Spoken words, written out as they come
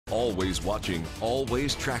Always watching,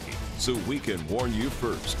 always tracking, so we can warn you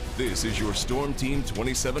first. This is your Storm Team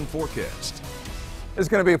 27 forecast. It's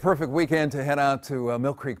going to be a perfect weekend to head out to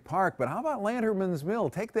Mill Creek Park, but how about Lanterman's Mill?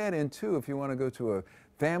 Take that in too if you want to go to a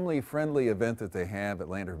family-friendly event that they have at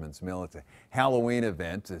Lanterman's Mill. It's a Halloween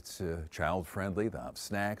event. It's child-friendly. They'll have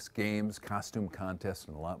snacks, games, costume contests,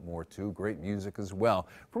 and a lot more too. Great music as well.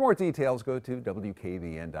 For more details, go to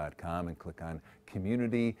WKVN.com and click on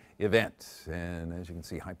Community Event. And as you can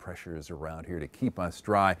see, high pressure is around here to keep us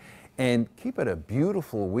dry and keep it a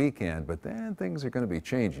beautiful weekend, but then things are going to be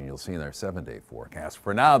changing. You'll see in our 7-day forecast.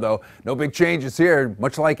 For now, though, no big changes here.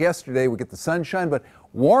 Much like yesterday, we get the sunshine, but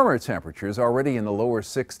warmer temperatures already in the lower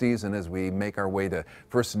 60s. And as we make our way to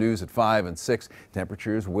First News at 5 and 6,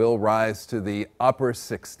 temperatures will rise to the upper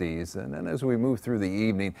 60s. And then as we move through the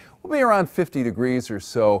evening, we'll be around 50 degrees or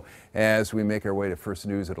so as we make our way to First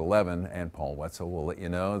News at 11. And Paul Wetzel will let you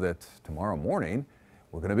know that tomorrow morning,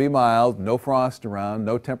 we're going to be mild, no frost around,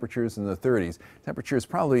 no temperatures in the 30s. Temperatures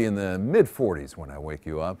probably in the mid-40s when I wake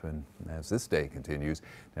you up. And as this day continues,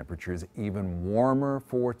 temperatures even warmer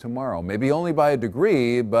for tomorrow. Maybe only by a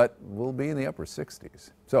degree, but we'll be in the upper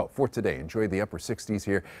 60s. So for today, enjoy the upper 60s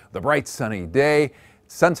here. The bright sunny day.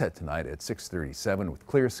 Sunset tonight at 6:37 with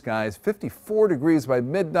clear skies, 54 degrees by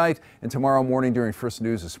midnight. And tomorrow morning during First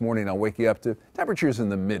News this morning, I'll wake you up to temperatures in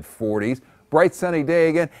the mid-40s. Bright sunny day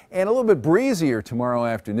again and a little bit breezier tomorrow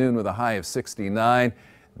afternoon with a high of 69.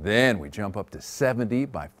 Then we jump up to 70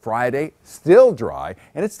 by Friday, still dry,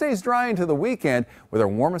 and it stays dry into the weekend with our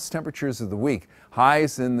warmest temperatures of the week.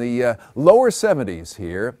 Highs in the lower 70s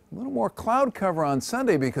here. A little more cloud cover on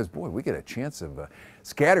Sunday because, boy, we get a chance of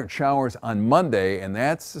scattered showers on Monday, and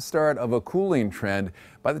that's the start of a cooling trend.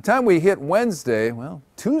 By the time we hit Wednesday, well,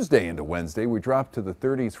 Tuesday into Wednesday, we drop to the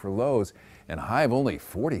 30s for lows and a high of only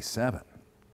 47.